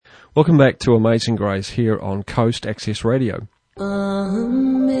Welcome back to Amazing Grace here on Coast Access Radio.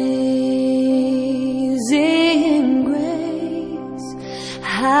 Amazing grace,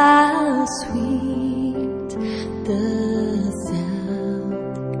 how sweet the sound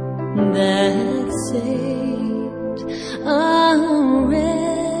that saved a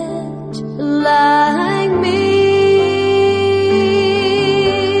wretch like me.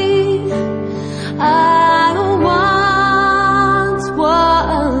 I once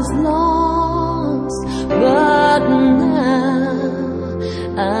was lost, but now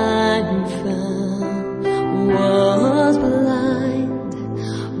I'm found. Was blind,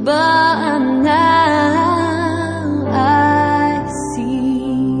 but now I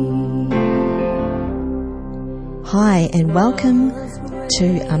see. Hi, and welcome to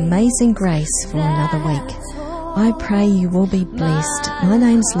Amazing Grace for another week. I pray you will be blessed. My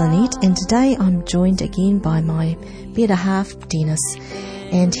name's Lynette, and today I'm joined again by my better half, Dennis.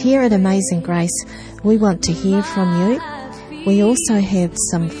 And here at Amazing Grace, we want to hear from you. We also have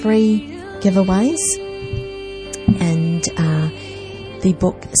some free giveaways, and the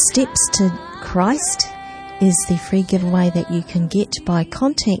book Steps to Christ is the free giveaway that you can get by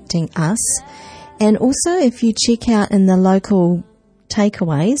contacting us. And also, if you check out in the local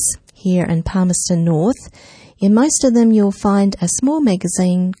takeaways here in Palmerston North, in most of them you'll find a small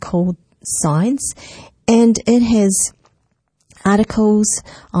magazine called Science, and it has articles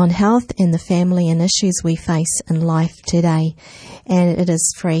on health and the family and issues we face in life today, and it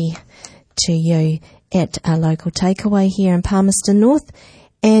is free to you at a local takeaway here in Palmerston North.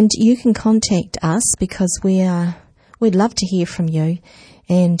 And you can contact us because we'd love to hear from you,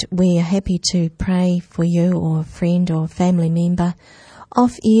 and we are happy to pray for you or a friend or a family member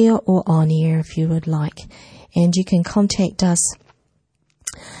off air or on air if you would like. And you can contact us,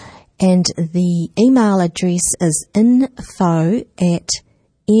 and the email address is info@mpr.nz,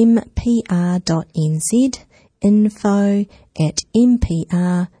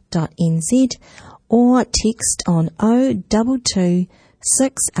 info@mpr.nz, or text on 022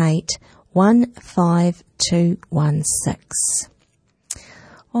 68 15216.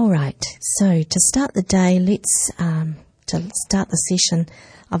 All right, so to start the day, to start the session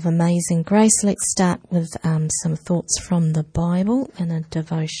of Amazing Grace, let's start with some thoughts from the Bible and a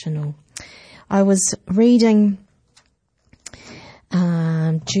devotional. I was reading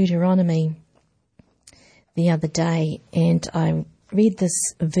Deuteronomy the other day, and I read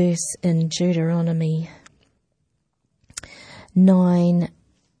this verse in Deuteronomy 9,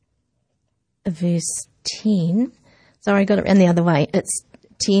 verse 10. Sorry, I got it around the other way. It's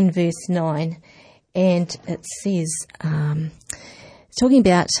 10, verse 9, and it says, talking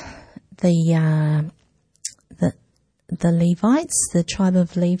about the Levites, the tribe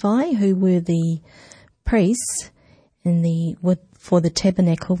of Levi, who were the priests for the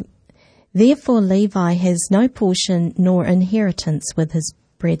tabernacle. Therefore Levi has no portion nor inheritance with his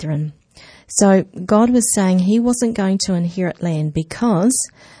brethren. So God was saying he wasn't going to inherit land because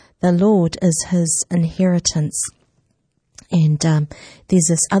the Lord is his inheritance. And there's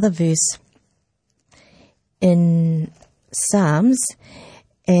this other verse in Psalms,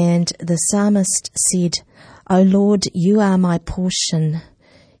 and the psalmist said, "O Lord, you are my portion.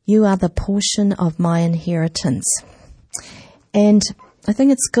 You are the portion of my inheritance." And I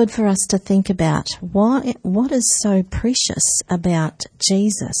think it's good for us to think about what is so precious about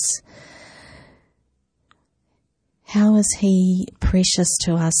Jesus. How is he precious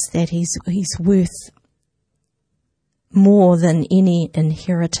to us that he's worth more than any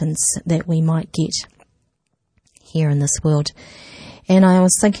inheritance that we might get here in this world? And I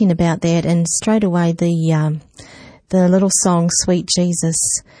was thinking about that, and straight away the little song "Sweet Jesus,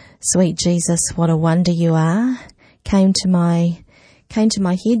 what a wonder you are" came to my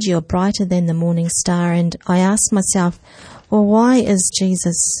head. You're brighter than the morning star. And I asked myself, well, why is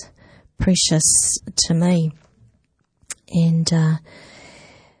Jesus precious to me? And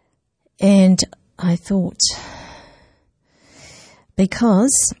I thought,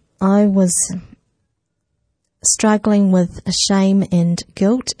 because I was struggling with shame and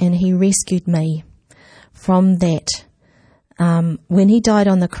guilt, and he rescued me from that when he died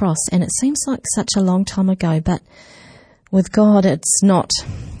on the cross. And it seems like such a long time ago, but with God it's not.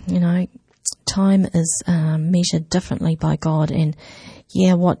 Time is measured differently by God, and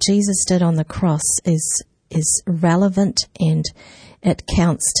what Jesus did on the cross is relevant, and it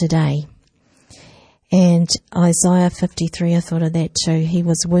counts today. And Isaiah 53, I thought of that too. He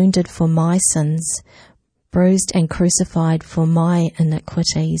was wounded for my sins, bruised and crucified for my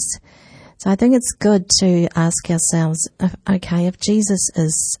iniquities. So I think it's good to ask ourselves, okay, if Jesus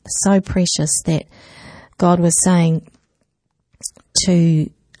is so precious that God was saying to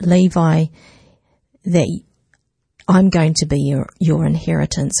Levi, that I'm going to be your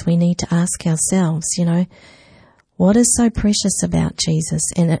inheritance, we need to ask ourselves, what is so precious about Jesus?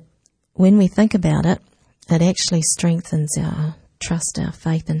 And when we think about it, it actually strengthens our trust, our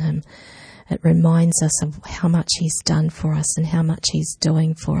faith in him. It reminds us of how much he's done for us and how much he's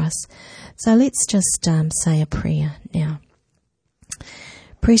doing for us. So let's just say a prayer now.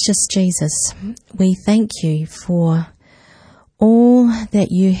 Precious Jesus, we thank you for all that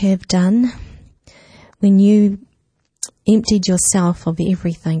you have done when you emptied yourself of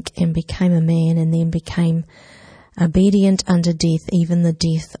everything and became a man and then became obedient unto death, even the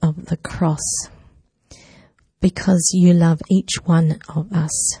death of the cross, because you love each one of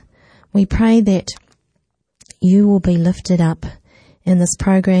us. We pray that you will be lifted up in this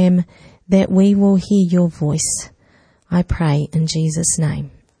program, that we will hear your voice. I pray in Jesus'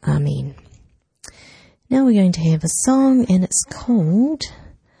 name. Amen. Now we're going to have a song, and it's called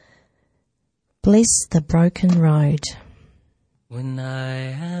Bless the Broken Road. When I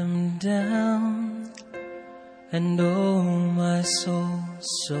am down and oh my soul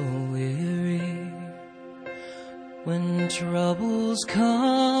so weary, when troubles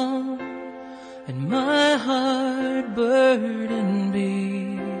come and my heart burden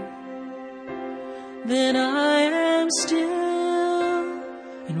be, then I am still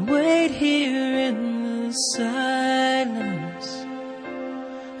and wait here in the silence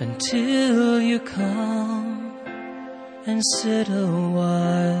until you come and sit a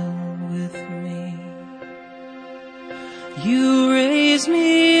while with me. You raise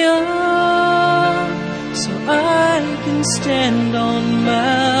me up so I can stand on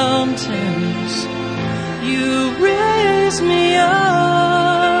mountains. You raise me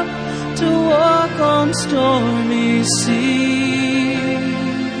up to walk on stormy seas.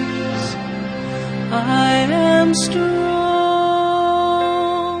 I am strong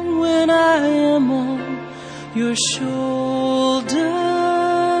when I am on your shoulders.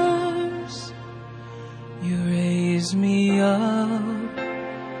 You raise me up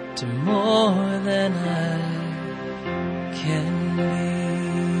to more than I can be.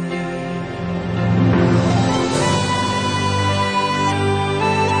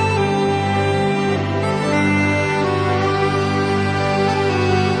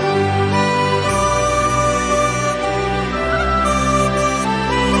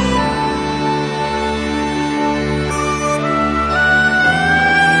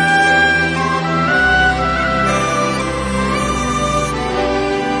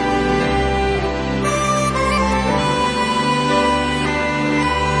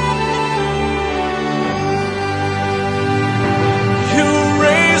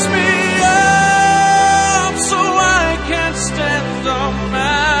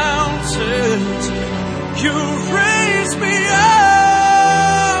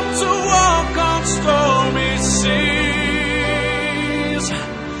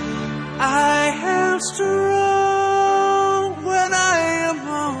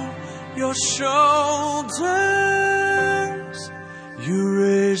 Shoulders, you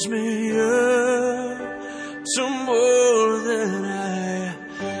raise me up to more than I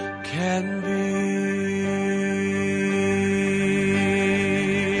can be.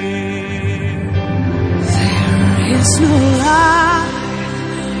 There is no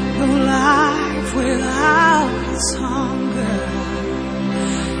life without its hunger.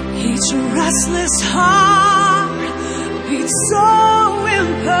 Each restless heart beats so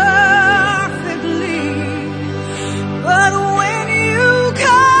imperfectly. But when you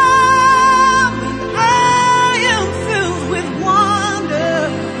come, I am filled with wonder.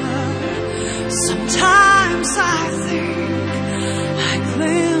 Sometimes I think I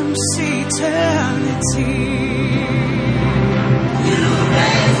glimpse eternity. You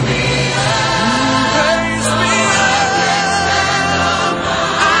raise me up.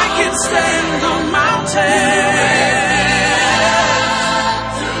 I can stand on mountains.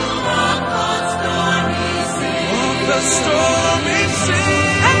 Stormy sea,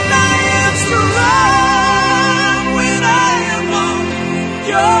 and I am strong when I am on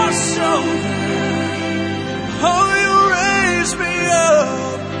your shoulder. Oh, you raise me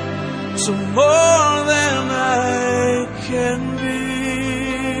up to more than I can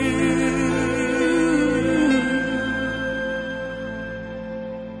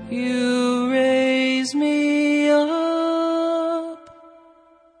be. You raise me up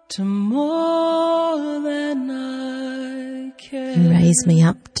to more than I. You raise me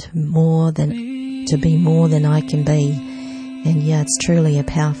up to be more than I can be. And yeah, it's truly a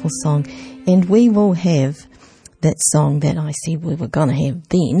powerful song. And we will have that song that I said we were going to have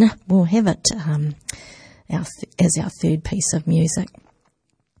then. We'll have it as our third piece of music.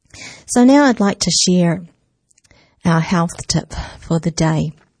 So now I'd like to share our health tip for the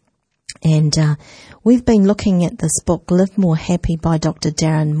day. And we've been looking at this book, Live More Happy by Dr.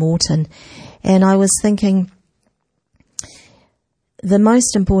 Darren Morton. And I was thinking the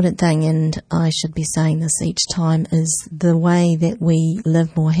most important thing, and I should be saying this each time, is the way that we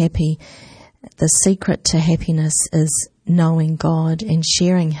live more happy. The secret to happiness is knowing God and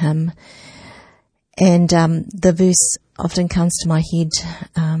sharing Him. And the verse often comes to my head,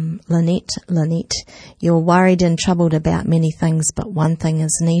 Lynette, you're worried and troubled about many things, but one thing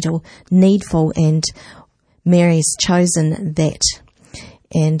is needful, and Mary's chosen that.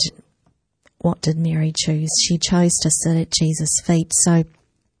 And what did Mary choose? She chose to sit at Jesus' feet. So,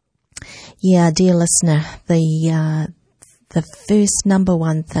 yeah, dear listener, the first number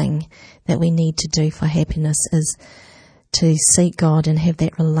one thing that we need to do for happiness is to seek God and have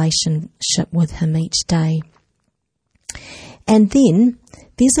that relationship with Him each day. And then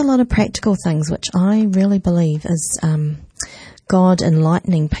there's a lot of practical things which I really believe is God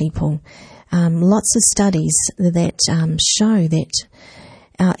enlightening people. Lots of studies that show that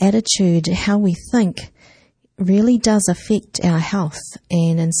our attitude, how we think, really does affect our health,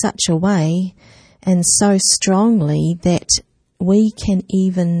 and in such a way and so strongly that we can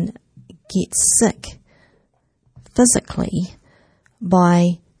even get sick physically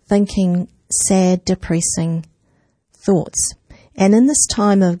by thinking sad, depressing thoughts. And in this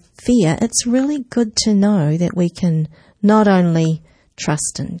time of fear, it's really good to know that we can not only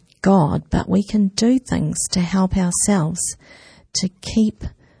trust in God, but we can do things to help ourselves to keep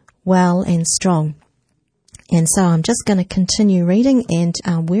well and strong. And so I'm just going to continue reading, and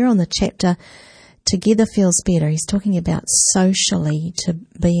we're on the chapter Together Feels Better. He's talking about socially to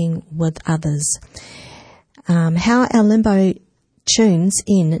being with others. How our limbo tunes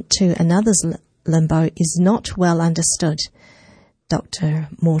in to another's limbo is not well understood, Dr.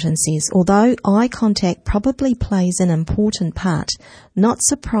 Morton says. Although eye contact probably plays an important part, not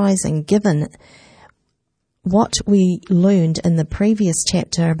surprising given what we learned in the previous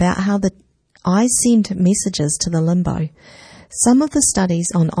chapter about how the eyes send messages to the limbo. Some of the studies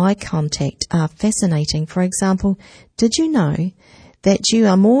on eye contact are fascinating. For example, did you know that you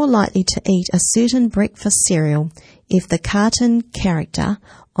are more likely to eat a certain breakfast cereal if the cartoon character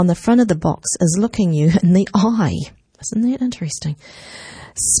on the front of the box is looking you in the eye? Isn't that interesting?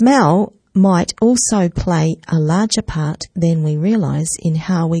 Smell might also play a larger part than we realize in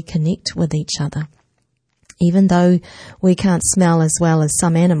how we connect with each other. Even though we can't smell as well as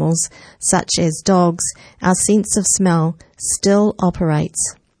some animals, such as dogs, our sense of smell still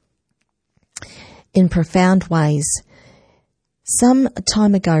operates in profound ways. Some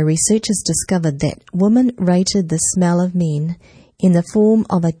time ago, researchers discovered that women rated the smell of men in the form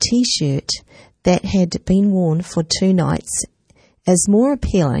of a T-shirt that had been worn for 2 nights as more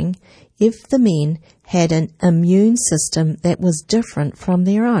appealing if the men had an immune system that was different from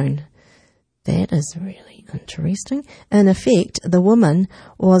their own. That is really interesting. In effect, the woman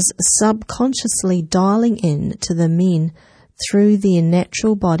was subconsciously dialing in to the men through their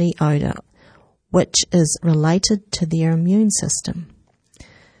natural body odour, which is related to their immune system.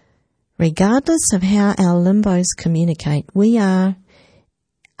 Regardless of how our limbos communicate, we are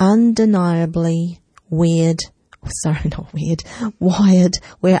undeniably wired.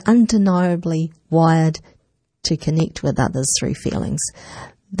 We're undeniably wired to connect with others through feelings.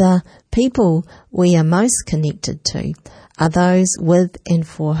 The people we are most connected to are those with and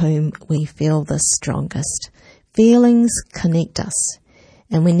for whom we feel the strongest. Feelings connect us,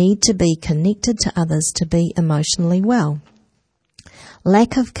 and we need to be connected to others to be emotionally well.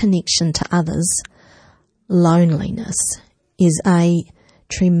 Lack of connection to others, loneliness, is a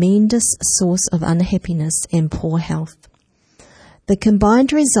tremendous source of unhappiness and poor health. The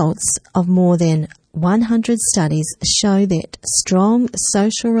combined results of more than 100 studies show that strong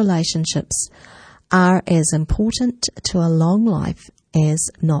social relationships are as important to a long life as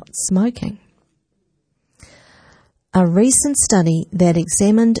not smoking. A recent study that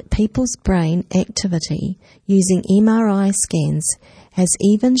examined people's brain activity using MRI scans has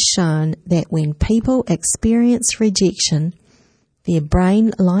even shown that when people experience rejection, their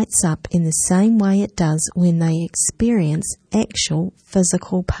brain lights up in the same way it does when they experience actual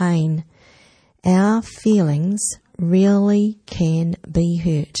physical pain. Our feelings really can be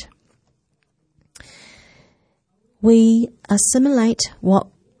hurt. We assimilate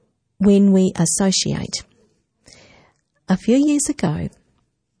when we associate. A few years ago,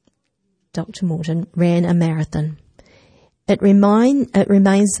 Dr. Morton ran a marathon. It remains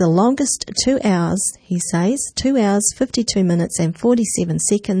the longest 2 hours, he says, 2 hours, 52 minutes and 47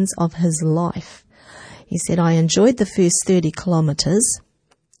 seconds of his life. He said, I enjoyed the first 30 kilometres.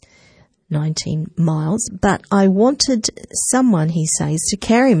 19 miles, but I wanted someone, he says, to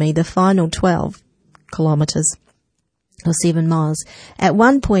carry me the final 12 kilometres or 7 miles. At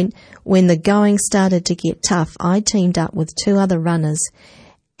one point, when the going started to get tough, I teamed up with 2 other runners,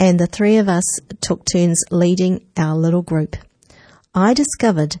 and the 3 of us took turns leading our little group. I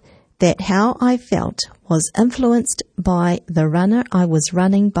discovered that how I felt was influenced by the runner I was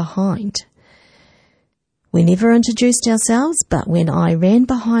running behind. We never introduced ourselves, but when I ran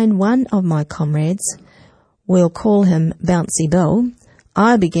behind one of my comrades, we'll call him Bouncy Bill,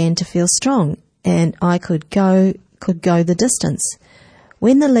 I began to feel strong, and I could go the distance.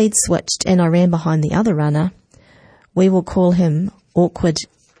 When the lead switched and I ran behind the other runner, we will call him Awkward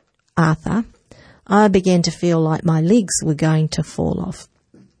Arthur, I began to feel like my legs were going to fall off.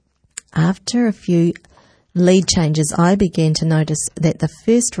 After a few lead changes, I began to notice that the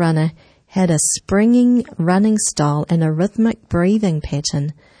first runner had a springing running style and a rhythmic breathing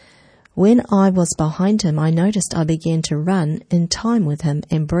pattern. When I was behind him, I noticed I began to run in time with him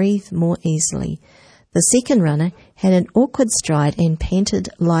and breathe more easily. The second runner had an awkward stride and panted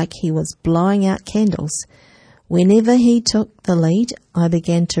like he was blowing out candles. Whenever he took the lead, I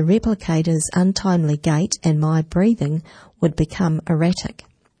began to replicate his untimely gait and my breathing would become erratic.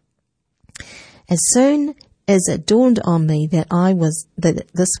 As soon as it dawned on me that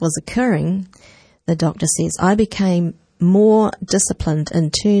this was occurring, the doctor says, I became more disciplined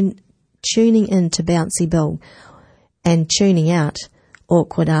in tuning in to Bouncy Bill and tuning out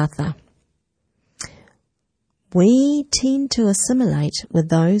Awkward Arthur. We tend to assimilate with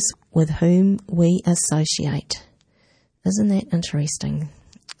those with whom we associate. Isn't that interesting?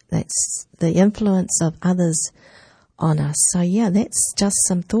 That's the influence of others on us. So yeah, that's just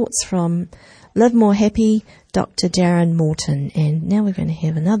some thoughts from Live More Happy, Dr. Darren Morton. And now we're going to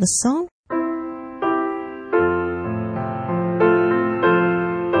have another song.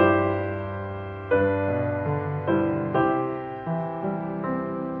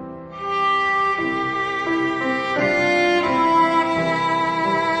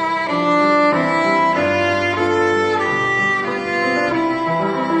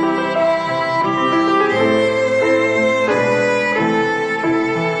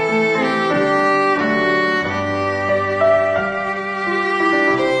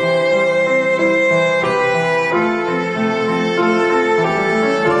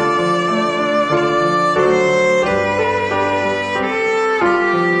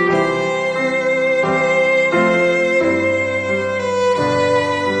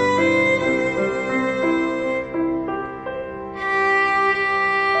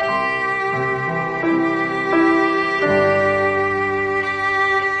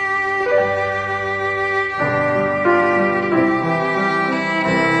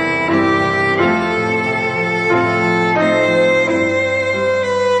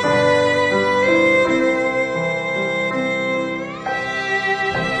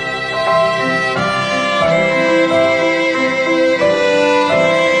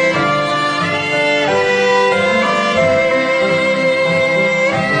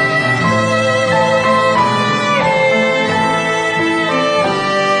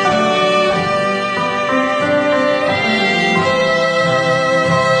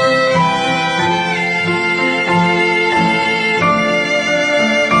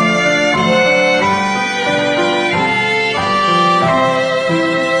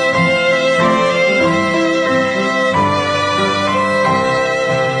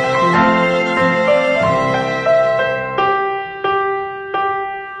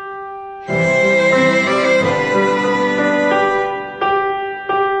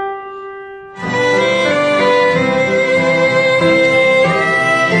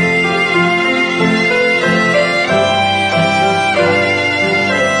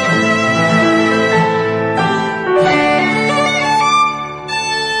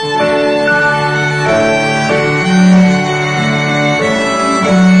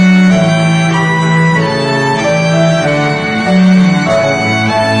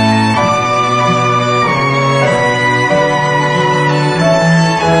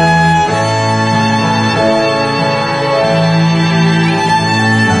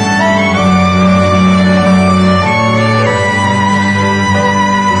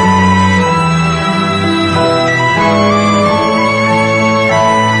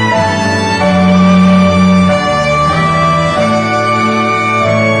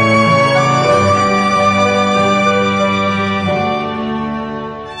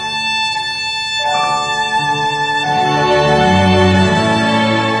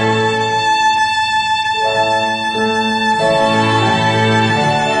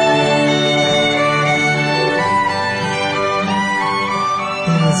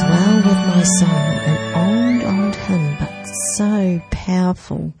 is well with my soul, an old hymn, but so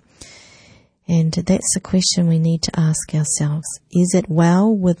powerful. And that's the question we need to ask ourselves. Is it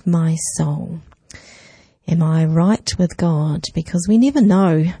well with my soul? Am I right with God? Because we never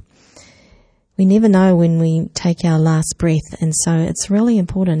know. We never know when we take our last breath, and so it's really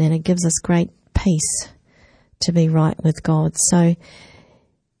important, and it gives us great peace to be right with God. So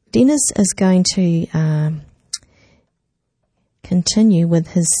Dennis is going to continue with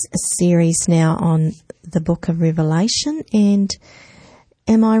his series now on the book of Revelation. And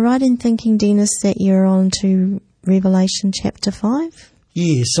am I right in thinking, Dennis, that you're on to Revelation chapter 5?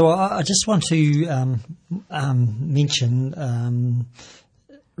 Yeah, so I just want to mention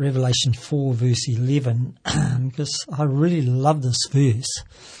Revelation 4 verse 11 because I really love this verse.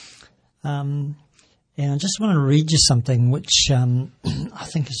 And I just want to read you something which I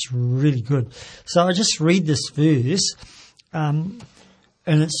think is really good. So I just read this verse, and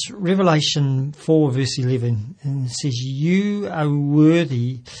it's Revelation 4 verse 11, and it says, "You are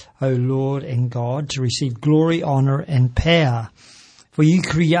worthy, O Lord and God, to receive glory, honour and power, for you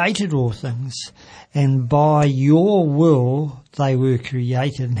created all things, and by your will they were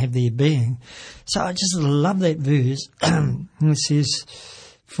created and have their being." So I just love that verse. And it says,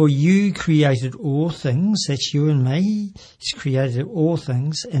 "For you created all things," that's you and me, He's created all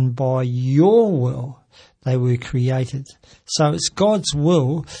things, "and by your will they were created." So it's God's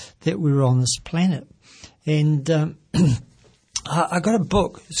will that we're on this planet. And I got a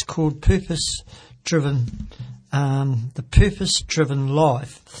book, it's called The Purpose-Driven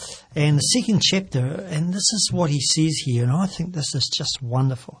Life. And the second chapter, and this is what he says here, and I think this is just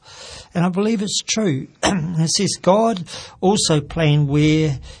wonderful. And I believe it's true. It says, "God also planned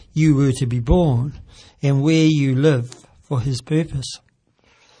where you were to be born and where you live for his purpose.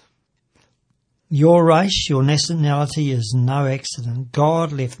 Your race, your nationality is no accident.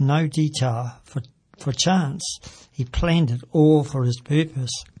 God left no detail for chance. He planned it all for his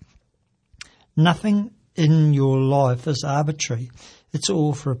purpose. Nothing in your life is arbitrary. It's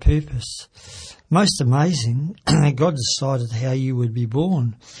all for a purpose. Most amazing, God decided how you would be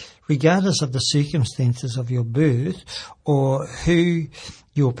born. Regardless of the circumstances of your birth or who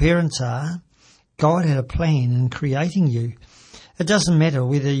your parents are, God had a plan in creating you. It doesn't matter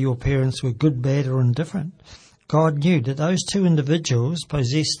whether your parents were good, bad or indifferent. God knew that those two individuals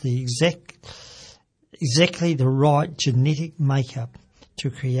possessed the exactly the right genetic makeup to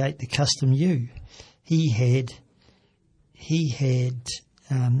create the custom you. He had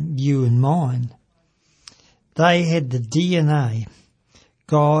you in mind. They had the DNA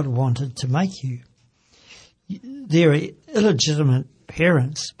God wanted to make you. There are illegitimate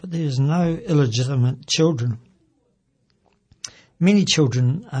parents, but there's no illegitimate children. Many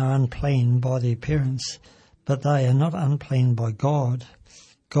children are unplanned by their parents, but they are not unplanned by God.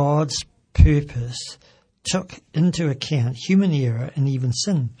 God's purpose took into account human error and even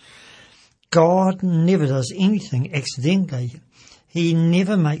sin. God never does anything accidentally. He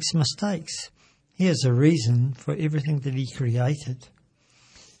never makes mistakes. He has a reason for everything that he created.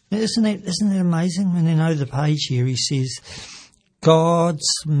 Now, isn't that amazing? And then over the page here he says, God's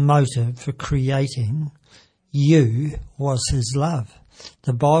motive for creating you was his love.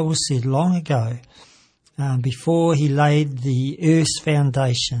 The Bible said long ago, before he laid the earth's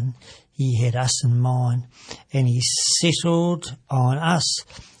foundation, he had us in mind, and he settled on us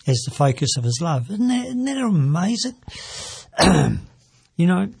as the focus of his love. Isn't that amazing?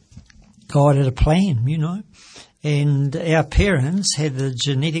 God had a plan, and our parents had the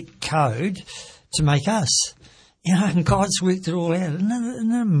genetic code to make us. And God's worked it all out. Isn't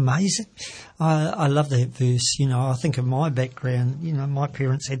that amazing? I love that verse. I think of my background. My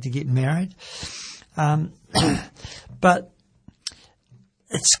parents had to get married. But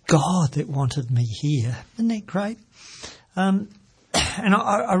it's God that wanted me here. Isn't that great? And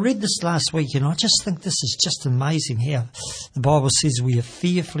I read this last week, and I just think this is just amazing how the Bible says we are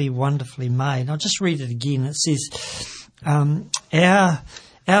fearfully, wonderfully made. I'll just read it again. It says,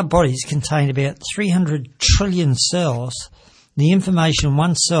 our bodies contain about 300 trillion cells. The information in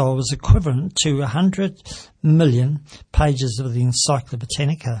one cell is equivalent to 100 million pages of the Encyclopedia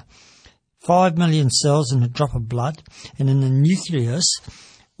Britannica. 5 million cells in a drop of blood, and in the nucleus,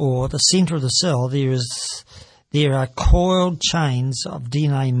 or the centre of the cell, there are coiled chains of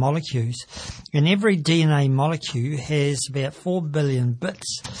DNA molecules, and every DNA molecule has about 4 billion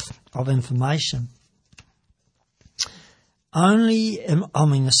bits of information. Our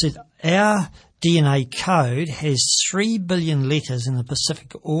DNA code has 3 billion letters in the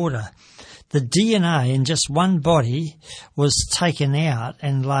Pacific order. The DNA in just one body was taken out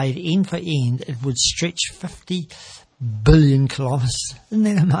and laid end for end. It would stretch 50 billion kilometres. Isn't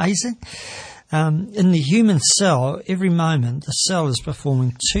that amazing? In the human cell, every moment, the cell is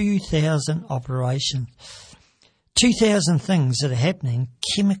performing 2,000 operations. 2,000 things that are happening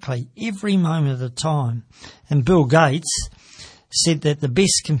chemically every moment of the time. And Bill Gates said that the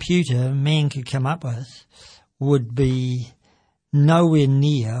best computer man could come up with would be nowhere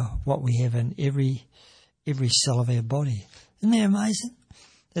near what we have in every cell of our body. Isn't that amazing?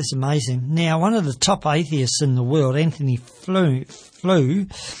 That's amazing. Now, one of the top atheists in the world, Anthony Flew,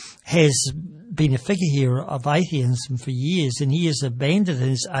 has been a figure here of atheism for years, and he has abandoned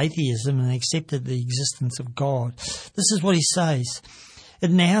his atheism and accepted the existence of God. This is what he says.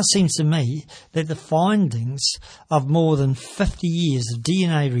 It now seems to me that the findings of more than 50 years of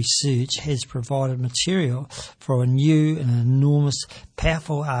DNA research has provided material for a new and enormous,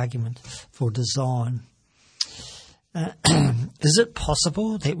 powerful argument for design. Is it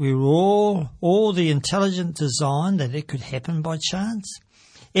possible that we were all the intelligent design, that it could happen by chance?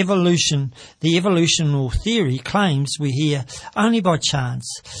 The evolutional theory claims we're here only by chance,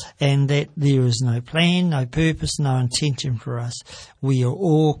 and that there is no plan, no purpose, no intention for us. We are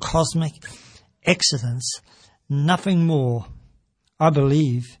all cosmic accidents, nothing more. I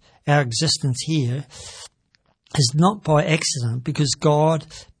believe our existence here is not by accident, because God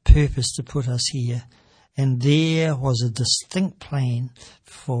purposed to put us here, and there was a distinct plan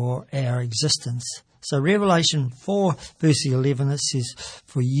for our existence. So Revelation 4 verse 11, it says,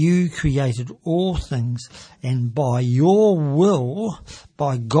 "For you created all things, and by your will,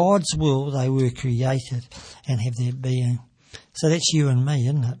 by God's will, they were created and have their being." So that's you and me,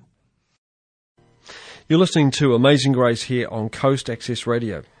 isn't it? You're listening to Amazing Grace here on Coast Access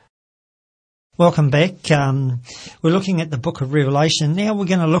Radio. Welcome back. We're looking at the book of Revelation. Now we're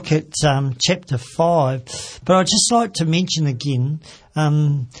going to look at chapter 5. But I'd just like to mention again,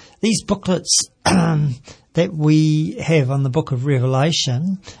 these booklets that we have on the book of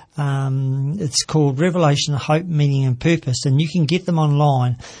Revelation, it's called Revelation, Hope, Meaning and Purpose, and you can get them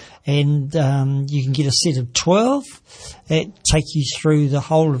online. And you can get a set of 12 that take you through the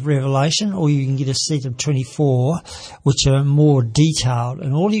whole of Revelation, or you can get a set of 24 which are more detailed.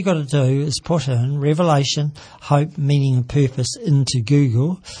 And all you've got to do is put in Revelation, Hope, Meaning and Purpose into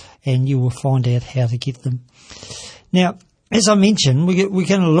Google, and you will find out how to get them. Now, as I mentioned, we're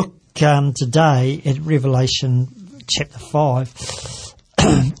going to look today at Revelation chapter 5.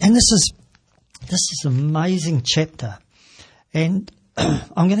 And this is an amazing chapter. And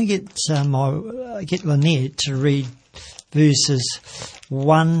I'm going to get Lynette to read verses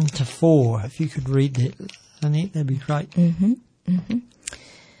 1 to 4. If you could read that, Lynette, that'd be great.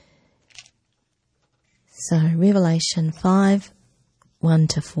 So, Revelation 5, 1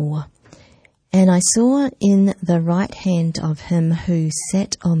 to 4. "And I saw in the right hand of him who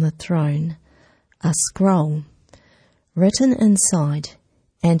sat on the throne a scroll, written inside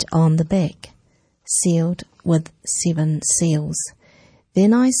and on the back, sealed with 7 seals.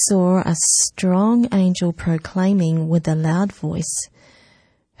 Then I saw a strong angel proclaiming with a loud voice,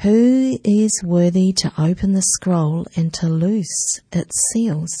 'Who is worthy to open the scroll and to loose its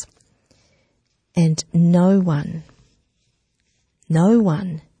seals?' And no one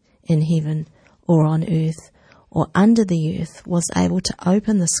in heaven or on earth or under the earth was able to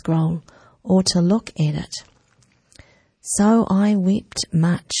open the scroll or to look at it. So I wept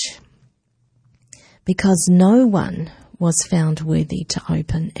much, because no one was found worthy to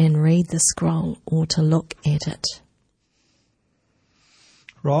open and read the scroll or to look at it."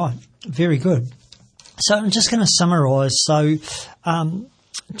 Right, very good. So I'm just going to summarise. So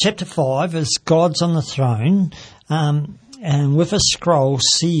chapter 5 is God's on the throne, and with a scroll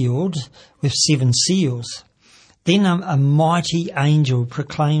sealed with 7 seals. Then a mighty angel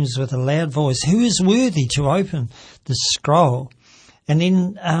proclaims with a loud voice, "Who is worthy to open the scroll?" And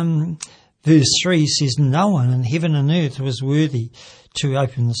then verse 3 says, "No one in heaven and earth was worthy to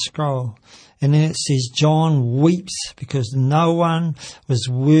open the scroll." And then it says, "John weeps because no one was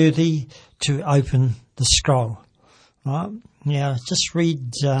worthy to open the scroll." Right? Now, just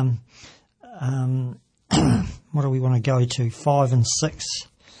read, what do we want to go to? 5 and 6.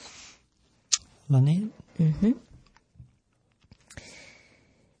 Lynette?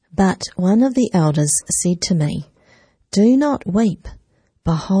 "But one of the elders said to me, 'Do not weep.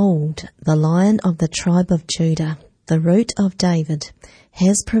 Behold, the Lion of the tribe of Judah, the Root of David,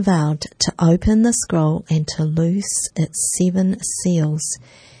 has prevailed to open the scroll and to loose its 7 seals.'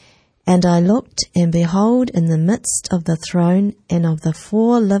 And I looked, and behold, in the midst of the throne and of the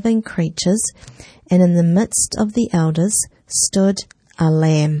 4 living creatures, and in the midst of the elders, stood a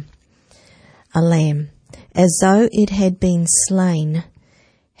lamb, as though it had been slain,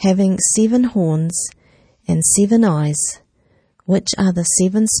 having 7 horns and 7 eyes, which are the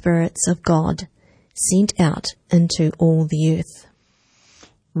 7 spirits of God sent out into all the earth.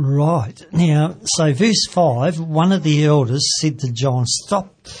 Right. Now, so verse 5, one of the elders said to John,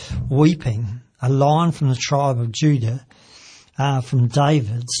 "Stop weeping. A lion from the tribe of Judah, from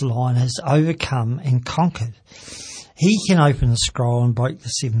David's line, has overcome and conquered. He can open the scroll and break the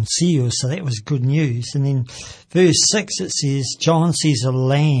 7 seals." So that was good news. And then verse 6, it says, John sees a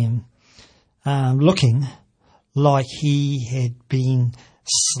lamb looking like he had been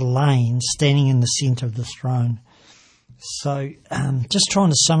slain, standing in the centre of the throne. So just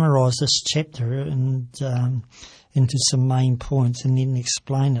trying to summarise this chapter and into some main points and then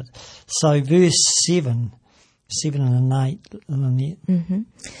explain it. So verse 7 and 8. Mm-hmm.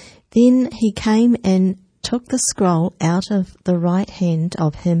 Then he came and took the scroll out of the right hand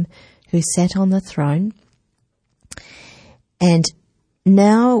of him who sat on the throne. And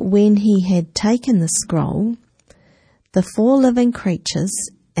now when he had taken the scroll, the 4 living creatures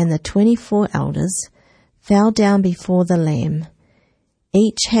and the 24 elders fell down before the Lamb,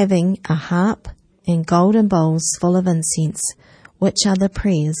 each having a harp and golden bowls full of incense, which are the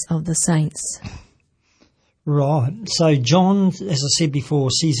prayers of the saints. Right. So John, as I said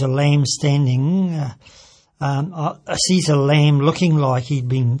before, sees a lamb standing, sees a lamb looking like he'd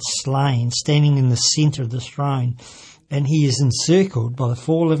been slain, standing in the centre of the throne, and he is encircled by the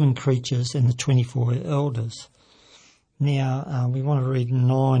 4 living creatures and the 24 elders. Now, we want to read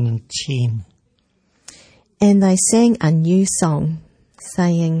 9 and 10. And they sang a new song,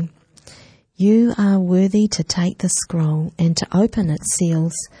 saying, "You are worthy to take the scroll and to open its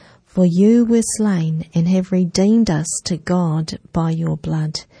seals, for you were slain and have redeemed us to God by your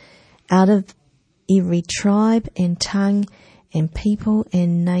blood, out of every tribe and tongue and people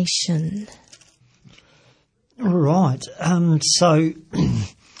and nation." All right. So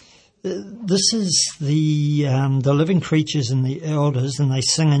this is the living creatures and the elders, and they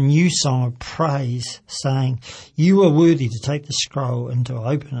sing a new song of praise, saying, "You are worthy to take the scroll and to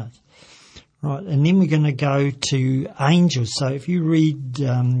open it." Right, and then we're going to go to angels. So if you read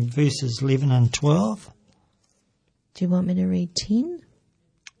verses 11 and 12. Do you want me to read 10?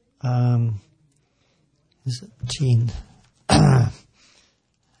 Is it 10?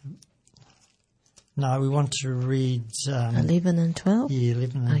 No, we want to read 11 and 12? Yeah,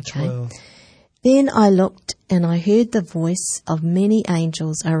 11 and 12. Then I looked and I heard the voice of many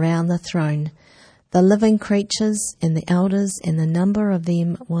angels around the throne, the living creatures and the elders, and the number of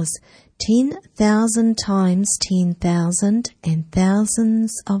them was 10,000 times 10,000 and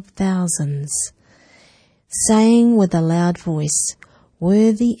thousands of thousands, saying with a loud voice,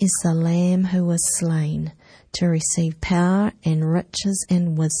 "Worthy is the Lamb who was slain to receive power and riches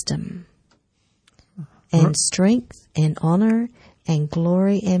and wisdom and strength and honour and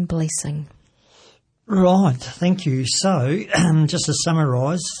glory and blessing." Right, thank you. So, just to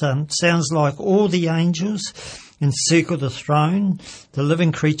summarise, sounds like all the angels encircle the throne, the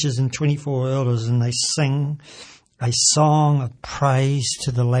living creatures and 24 elders, and they sing a song of praise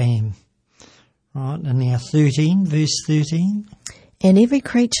to the Lamb. Right, and now 13, verse 13. And every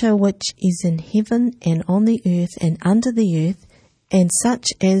creature which is in heaven and on the earth and under the earth, and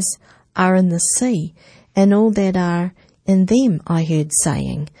such as are in the sea, and all that are in them, I heard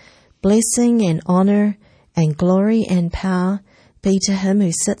saying, "Blessing and honour and glory and power be to him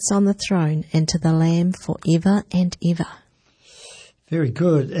who sits on the throne and to the Lamb for ever and ever." Very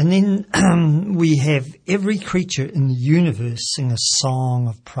good. And then we have every creature in the universe sing a song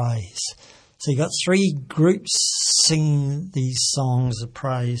of praise. So you've got 3 groups singing these songs of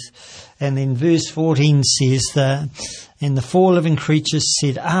praise. And then verse 14 says that, and the 4 living creatures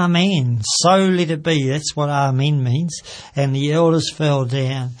said, "Amen, so let it be." That's what amen means. And the elders fell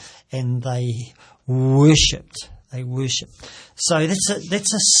down and they worshipped. They worshipped. So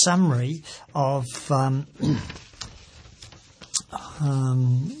that's a summary of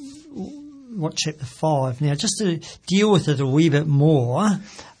what chapter 5. Now, just to deal with it a wee bit more,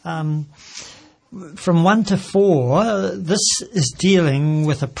 from 1 to 4, this is dealing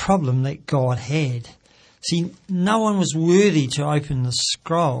with a problem that God had. See, no one was worthy to open the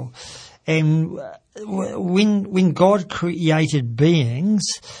scroll. And when God created beings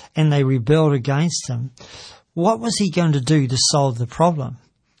and they rebelled against him, what was he going to do to solve the problem?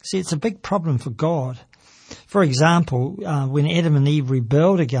 See, it's a big problem for God. For example, when Adam and Eve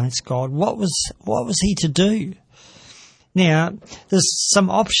rebelled against God, what was he to do? Now, there's some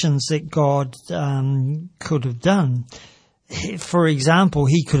options that God could have done. For example,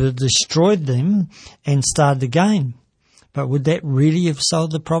 he could have destroyed them and started again. But would that really have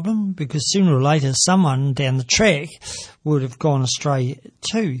solved the problem? Because sooner or later, someone down the track would have gone astray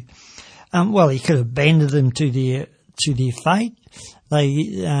too. Well, he could have abandoned them to their fate.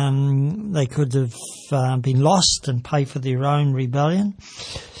 They could have been lost and pay for their own rebellion.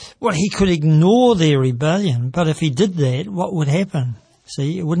 Well, he could ignore their rebellion, but if he did that, what would happen?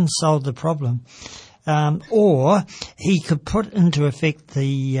 See, it wouldn't solve the problem. Or he could put into effect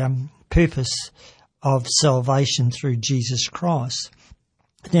the purpose of salvation through Jesus Christ.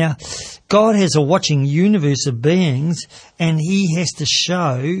 Now, God has a watching universe of beings, and he has to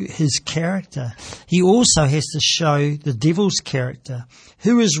show his character. He also has to show the devil's character.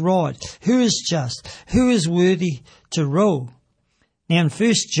 Who is right? Who is just? Who is worthy to rule? Now, in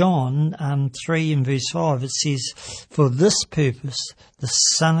 1 John 3 and verse 5, it says, "For this purpose the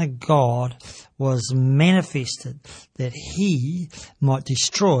Son of God was manifested, that he might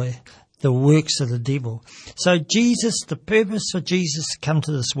destroy the works of the devil." So the purpose for Jesus to come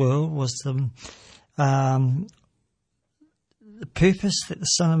to this world was the purpose that the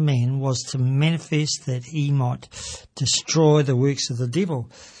Son of Man was to manifest, that he might destroy the works of the devil.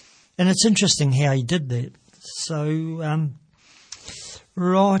 And it's interesting how he did that. So,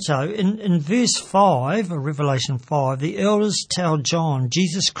 righto, in verse 5 of Revelation 5, the elders tell John,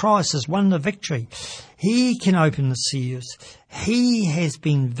 Jesus Christ has won the victory. He can open the seals. He has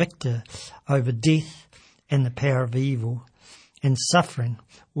been victor over death and the power of evil, and suffering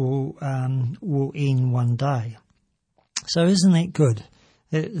will end one day. So isn't that good?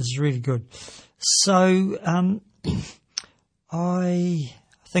 It is really good. So I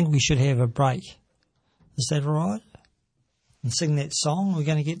think we should have a break. Is that all right? And sing that song. We're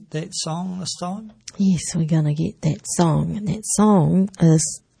going to get that song this time? Yes, we're going to get that song. And that song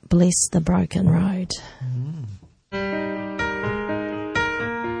is Bless the Broken Road.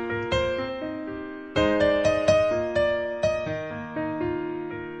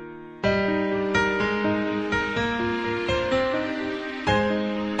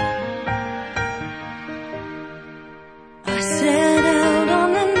 I set out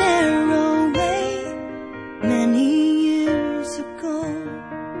on a narrow way many years ago,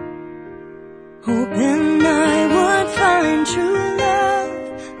 hoping I would find true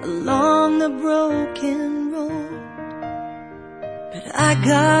love along the broken road. But I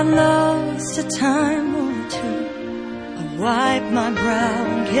got lost a time or two. I wiped my brow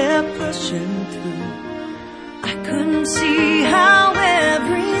and kept pushing through. I couldn't see how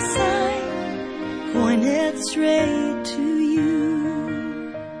every sign pointed straight to you.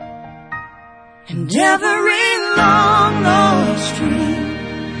 And every long lost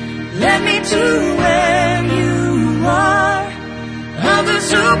dream led me to where you are.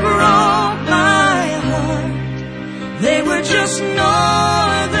 Others who broke my heart, they were just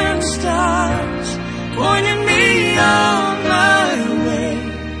northern stars, pointing me on my way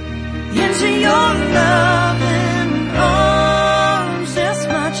into your loving arms. This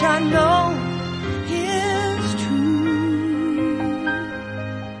much I know is true,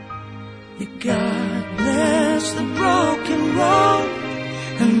 that God blessed the broken road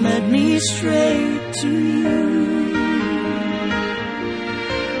and led me straight to you.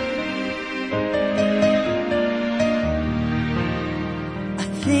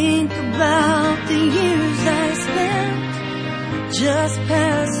 Think about the years I spent just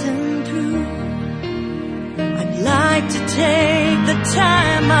passing through. I'd like to take the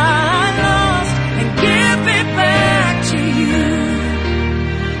time I lost and give it back to you.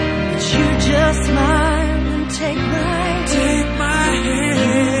 But you just smile and take my hand,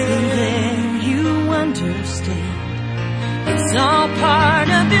 and then you understand it's all part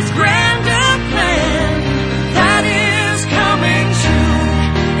of this grander plan that is coming true.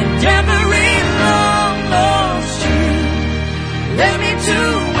 Every long lost dream led me to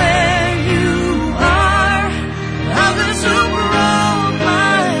where you are. Others who broke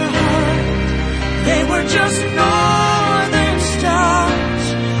my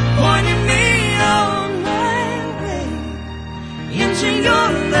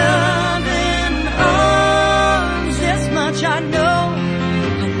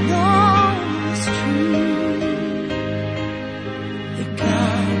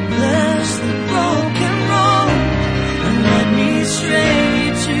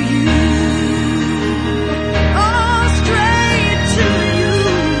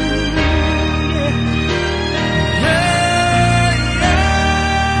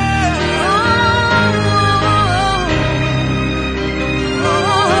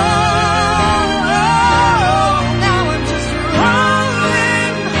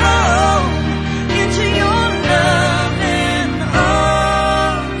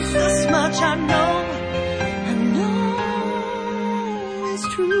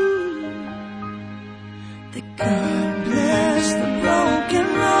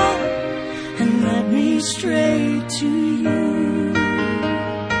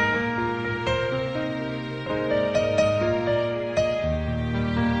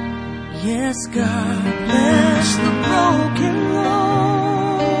Yes, God bless the broken road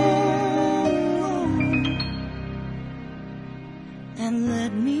and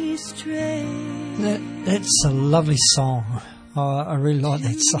let me stray. That's a lovely song. I really like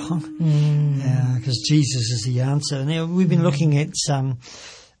that song because Jesus is the answer. Now we've been looking at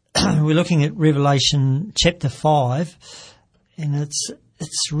we're looking at Revelation chapter 5, and it's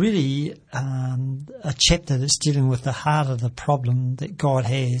really a chapter that's dealing with the heart of the problem that God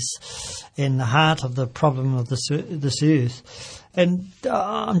has, and the heart of the problem of this earth. And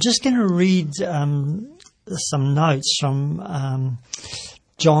I'm just going to read some notes from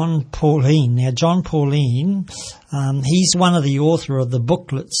John Pauline. Now, John Pauline, he's one of the author of the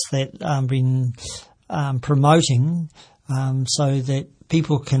booklets that I've been promoting so that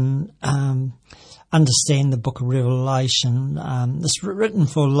people can understand the book of Revelation. It's written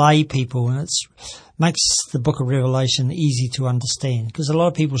for lay people, and it makes the book of Revelation easy to understand because a lot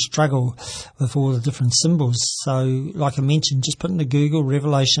of people struggle with all the different symbols. So, like I mentioned, just put into Google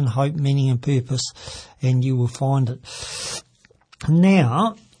Revelation, Hope, Meaning and Purpose, and you will find it.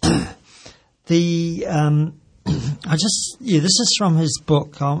 Now, this is from his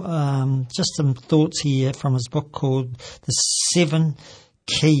book. Just some thoughts here from his book called The 7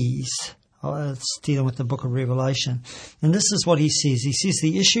 Keys. It's dealing with the book of Revelation. And this is what he says. He says,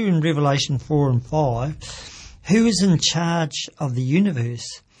 the issue in Revelation 4 and 5, who is in charge of the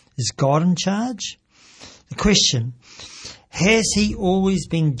universe? Is God in charge? The question, has he always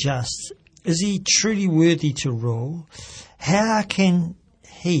been just? Is he truly worthy to rule? How can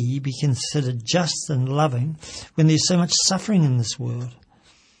he be considered just and loving when there's so much suffering in this world?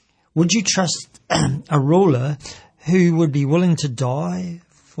 Would you trust a ruler who would be willing to die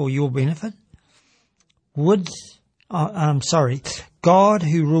for your benefit? God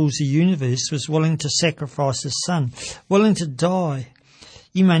who rules the universe was willing to sacrifice his son, willing to die.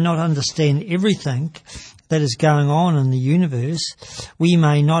 You may not understand everything that is going on in the universe. We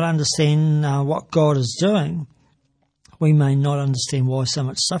may not understand what God is doing. We may not understand why so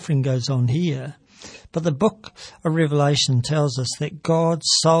much suffering goes on here. But the book of Revelation tells us that God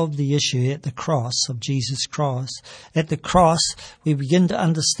solved the issue at the cross of Jesus Christ. At the cross, we begin to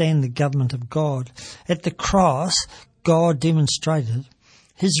understand the government of God. At the cross, God demonstrated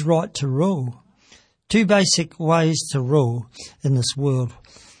his right to rule. 2 basic ways to rule in this world,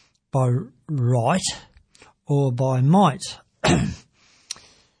 by right or by might. The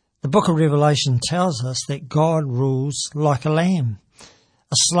book of Revelation tells us that God rules like a lamb,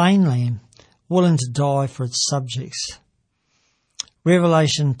 a slain lamb, willing to die for its subjects.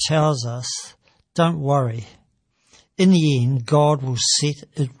 Revelation tells us, don't worry. In the end, God will set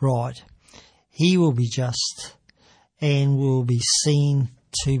it right. He will be just and will be seen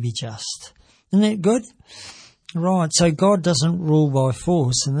to be just. Isn't that good? Right, so God doesn't rule by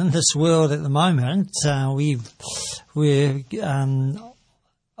force. And in this world at the moment, we're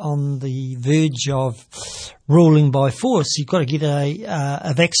on the verge of ruling by force. You've got to get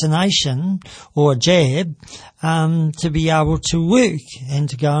a vaccination or a jab to be able to work and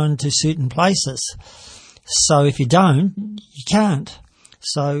to go into certain places. So if you don't, you can't.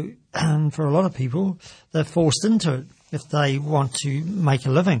 So for a lot of people, they're forced into it if they want to make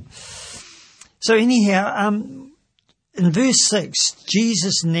a living. So anyhow, in verse 6,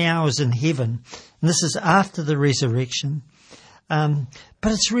 Jesus now is in heaven, and this is after the resurrection.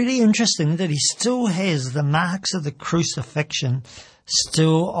 But it's really interesting that he still has the marks of the crucifixion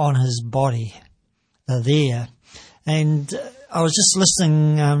still on his body. They're there. And I was just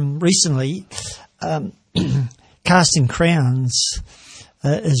listening recently, Casting Crowns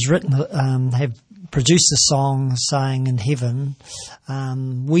has have produced a song saying in heaven,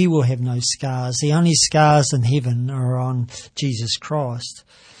 we will have no scars. The only scars in heaven are on Jesus Christ.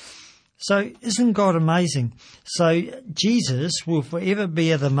 So isn't God amazing? So Jesus will forever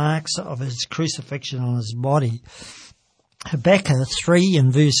bear the marks of his crucifixion on his body. Habakkuk 3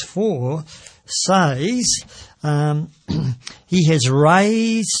 and verse 4 says, he has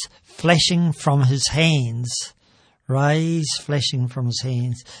rays flashing from his hands. Rays flashing from his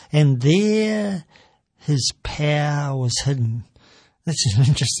hands. And there his power was hidden. That's an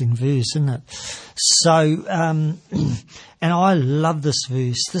interesting verse, isn't it? So, and I love this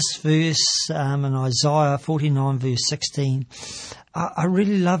verse. This verse in Isaiah 49 verse 16, I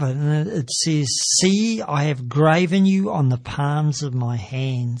really love it. And it says, see, I have graven you on the palms of my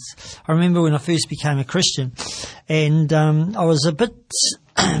hands. I remember when I first became a Christian, and I was a bit...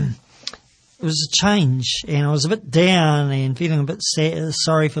 It was a change, and I was a bit down and feeling a bit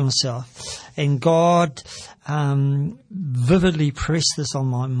sorry for myself. And God vividly pressed this on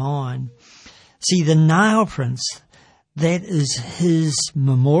my mind. See, the nail prints, that is his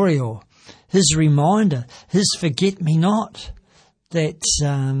memorial. his reminder, his forget-me-not, that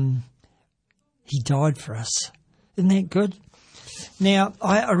he died for us. Isn't that good? Now,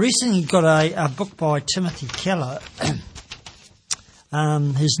 I recently got a book by Timothy Keller,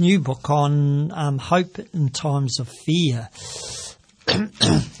 his new book on hope in times of fear.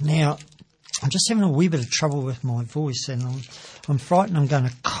 Now, I'm just having a wee bit of trouble with my voice, and I'm frightened I'm going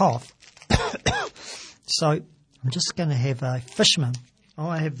to cough. So I'm just going to have a fisherman.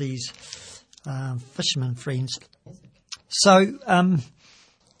 I have these fisherman friends. So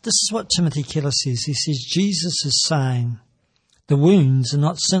this is what Timothy Keller says. He says, Jesus is saying, the wounds are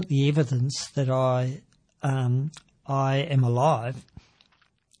not simply evidence that I am alive.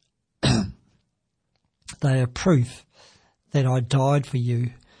 They are proof that I died for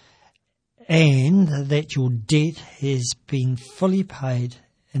you and that your debt has been fully paid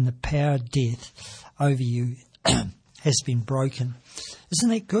and the power of death over you has been broken. Isn't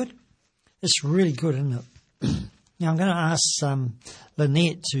that good? It's really good, isn't it? Now I'm going to ask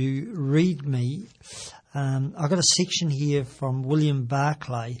Lynette to read me. I've got a section here from William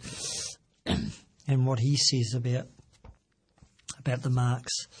Barclay and what he says about the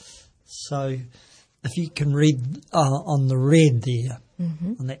marks. So if you can read on the red there,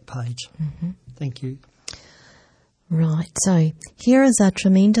 on that page. Thank you. Right, so here is a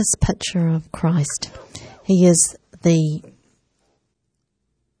tremendous picture of Christ. He is the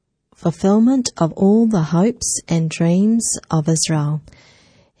fulfillment of all the hopes and dreams of Israel.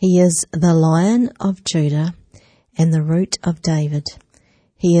 He is the Lion of Judah and the Root of David.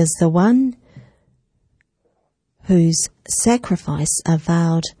 He is the one whose sacrifice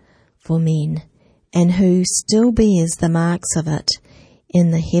availed for men, and who still bears the marks of it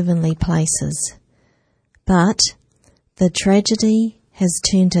in the heavenly places. But the tragedy has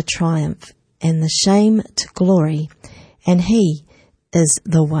turned to triumph, and the shame to glory, and he is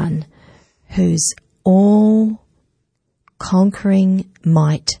the one whose all-conquering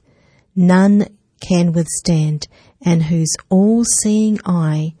might none can withstand, and whose all-seeing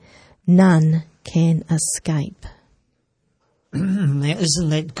eye none can escape. Now, isn't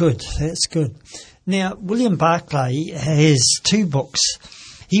that good? That's good. Now, William Barclay has two books.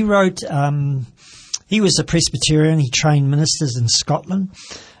 He wrote, he was a Presbyterian, he trained ministers in Scotland,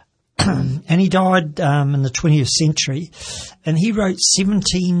 and he died in the 20th century, and he wrote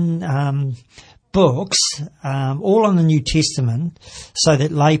 17 books, all on the New Testament, so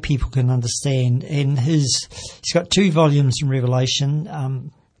that lay people can understand. And he's got 2 volumes in Revelation,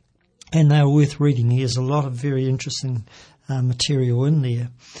 and they're worth reading. He has a lot of very interesting material in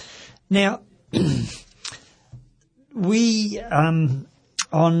there. Now, we, on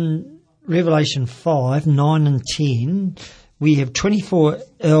Revelation 5, 9 and 10, we have 24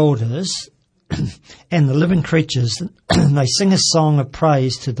 elders and the living creatures. They sing a song of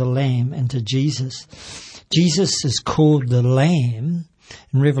praise to the Lamb and to Jesus. Jesus is called the Lamb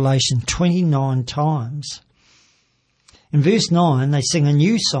in Revelation 29 times. In verse 9, they sing a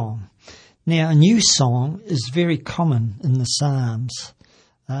new song. Now, a new song is very common in the Psalms.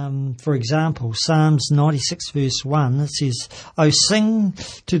 For example, Psalms 96 verse 1, it says, "Oh, sing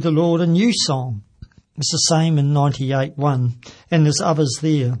to the Lord a new song." It's the same in 98:1, and there's others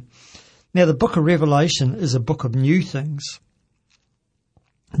there. Now, the book of Revelation is a book of new things.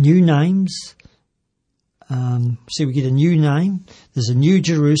 New names. So we get a new name. There's a new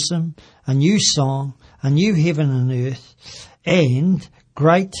Jerusalem, a new song, a new heaven and earth, and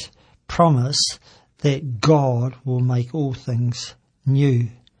great promise that God will make all things new.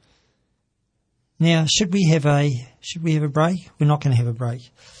 Now, should we have a break? We're not going to have a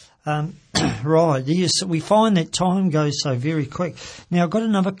break. Right, yes, we find that time goes so very quick. Now, I've got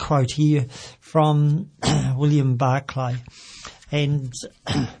another quote here from William Barclay, and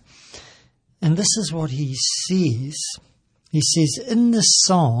this is what he says. He says, in this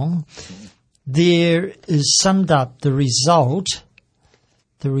song, there is summed up the results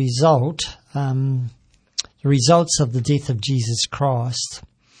of the death of Jesus Christ.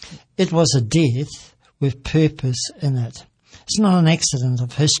 It was a death with purpose in it. It's not an accident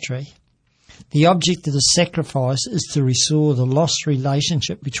of history. The object of the sacrifice is to restore the lost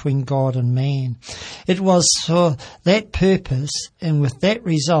relationship between God and man. It was for that purpose and with that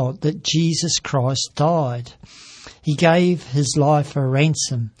result that Jesus Christ died. He gave his life a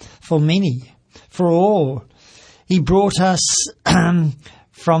ransom for many, for all. He brought us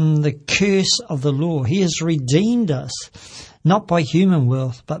from the curse of the law. He has redeemed us, not by human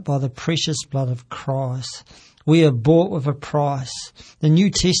wealth, but by the precious blood of Christ. We are bought with a price. The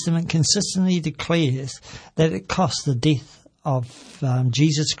New Testament consistently declares that it cost the death of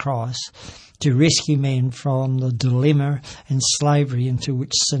Jesus Christ to rescue man from the dilemma and slavery into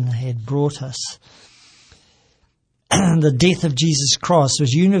which sin had brought us. The death of Jesus Christ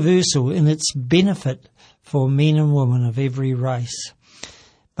was universal in its benefit for men and women of every race.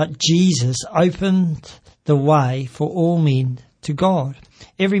 But Jesus opened the way for all men to God.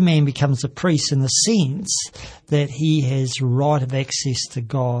 Every man becomes a priest in the sense that he has right of access to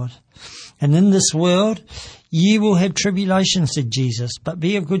God. And in this world you will have tribulation, said Jesus, but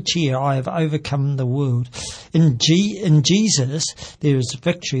be of good cheer, I have overcome the world. In Jesus there is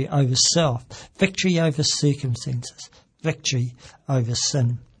victory over self, victory over circumstances, victory over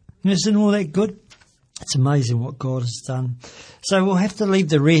sin. And isn't all that good? It's amazing what God has done. So we'll have to leave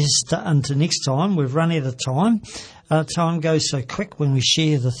the rest until next time. We've run out of time. Time goes so quick when we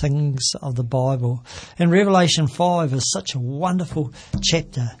share the things of the Bible. And Revelation 5 is such a wonderful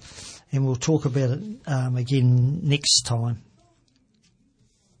chapter, and we'll talk about it again next time.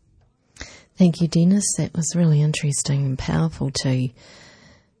 Thank you, Dennis. That was really interesting and powerful to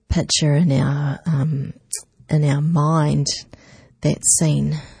picture in our mind that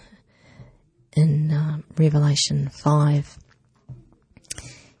scene in Revelation 5,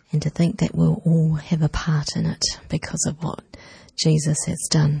 and to think that we'll all have a part in it because of what Jesus has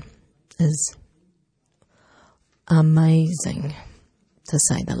done is amazing, to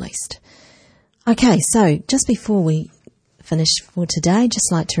say the least. Okay, so just before we finish for today, just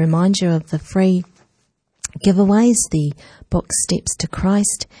like to remind you of the free giveaways, the book Steps to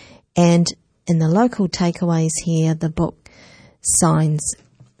Christ, and in the local takeaways here, the book Signs.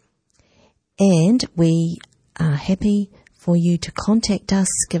 And we are happy for you to contact us,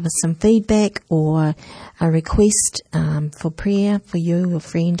 give us some feedback or a request for prayer for you, a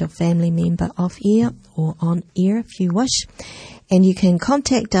friend or family member off air or on air if you wish. And you can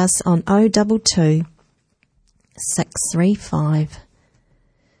contact us on 022 635.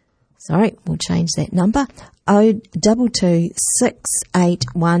 Sorry, we'll change that number. 022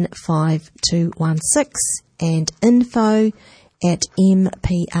 6815 216 and info@mpr.nz.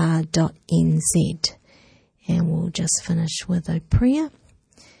 And we'll just finish with a prayer.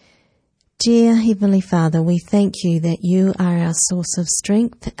 Dear Heavenly Father, we thank you that you are our source of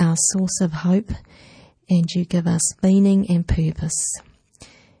strength, our source of hope, and you give us meaning and purpose.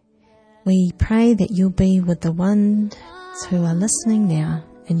 We pray that you'll be with the ones who are listening now.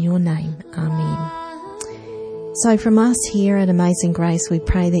 In your name, Amen. So from us here at Amazing Grace, we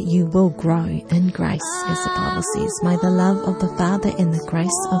pray that you will grow in grace, as the Bible says. May the love of the Father and the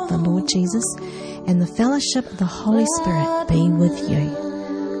grace of the Lord Jesus and the fellowship of the Holy Spirit be with you.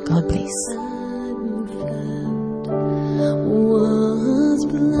 God bless. Was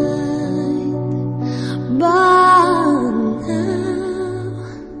blind, but now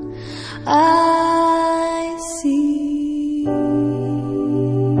I see.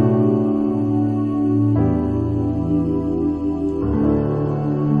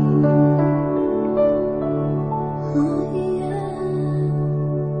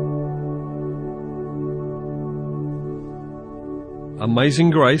 Amazing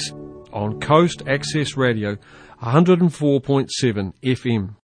Grace on Coast Access Radio 104.7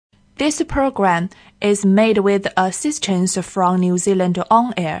 FM. This program is made with assistance from New Zealand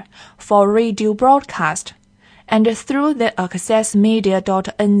On Air for radio broadcast and through the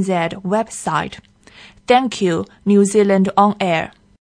accessmedia.nz website. Thank you, New Zealand On Air.